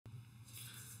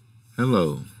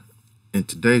Hello, in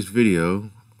today's video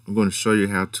I'm going to show you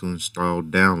how to install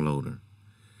Downloader.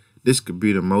 This could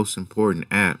be the most important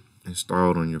app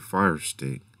installed on your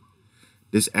FireStick.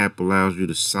 This app allows you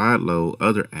to sideload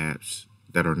other apps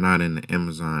that are not in the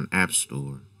Amazon App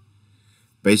Store.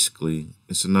 Basically,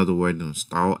 it's another way to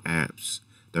install apps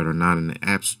that are not in the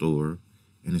App Store,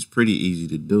 and it's pretty easy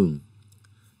to do.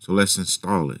 So let's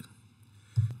install it.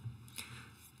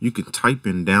 You can type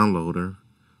in Downloader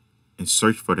and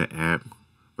search for the app,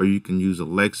 or you can use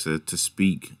Alexa to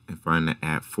speak and find the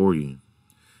app for you.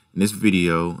 In this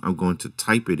video, I'm going to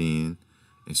type it in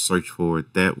and search for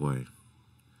it that way.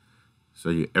 So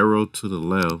you arrow to the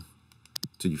left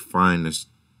till you find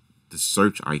the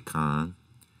search icon.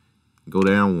 Go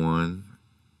down one,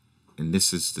 and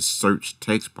this is the search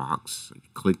text box. So you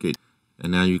click it,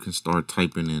 and now you can start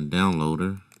typing in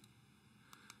Downloader.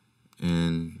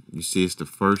 And you see it's the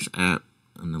first app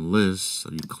on the list, so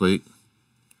you click,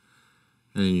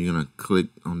 and then you're going to click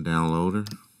on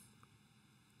Downloader.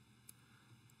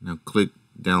 Now click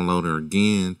Downloader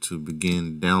again to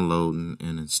begin downloading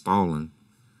and installing.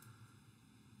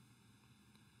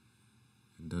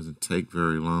 It doesn't take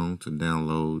very long to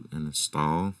download and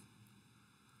install.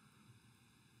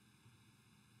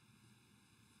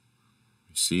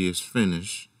 You see it's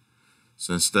finished.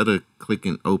 So instead of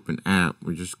clicking Open App,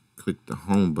 we just click the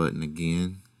Home button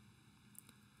again.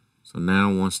 So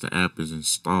now once the app is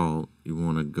installed, you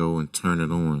want to go and turn it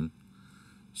on.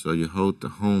 So you hold the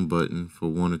Home button for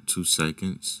 1 or 2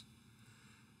 seconds.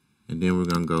 And then we're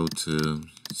going to go to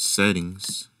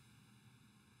Settings.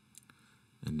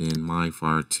 And then My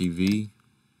Fire TV.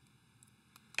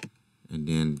 And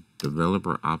then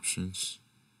Developer Options.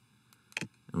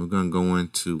 And we're going to go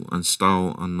into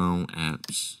Install Unknown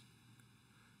Apps.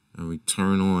 And we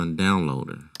turn on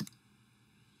Downloader.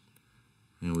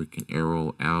 And we can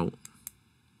arrow out.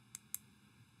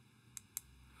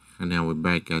 And now we're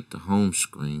back at the home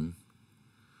screen.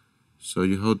 So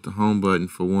you hold the home button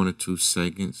for 1 or 2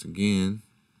 seconds again.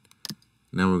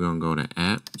 Now we're going to go to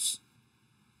Apps.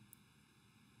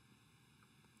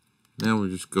 Now we'll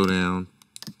just go down,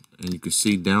 and you can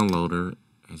see Downloader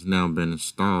has now been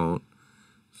installed.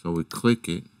 So we click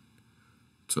it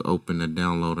to open the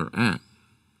Downloader app.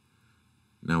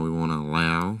 Now we want to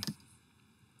allow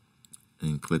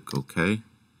and click OK.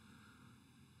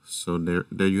 So there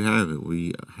you have it.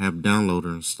 We have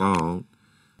Downloader installed.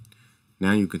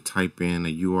 Now you can type in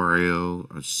a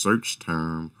URL, a search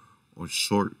term, or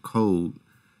short code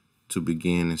to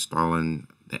begin installing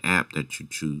the app that you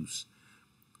choose.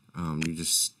 You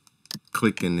just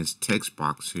click in this text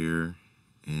box here,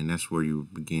 and that's where you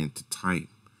begin to type.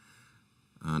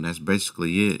 That's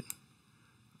basically it.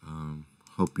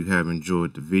 Hope you have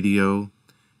enjoyed the video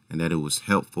and that it was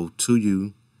helpful to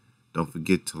you. Don't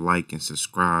forget to like and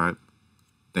subscribe.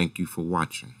 Thank you for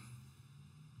watching.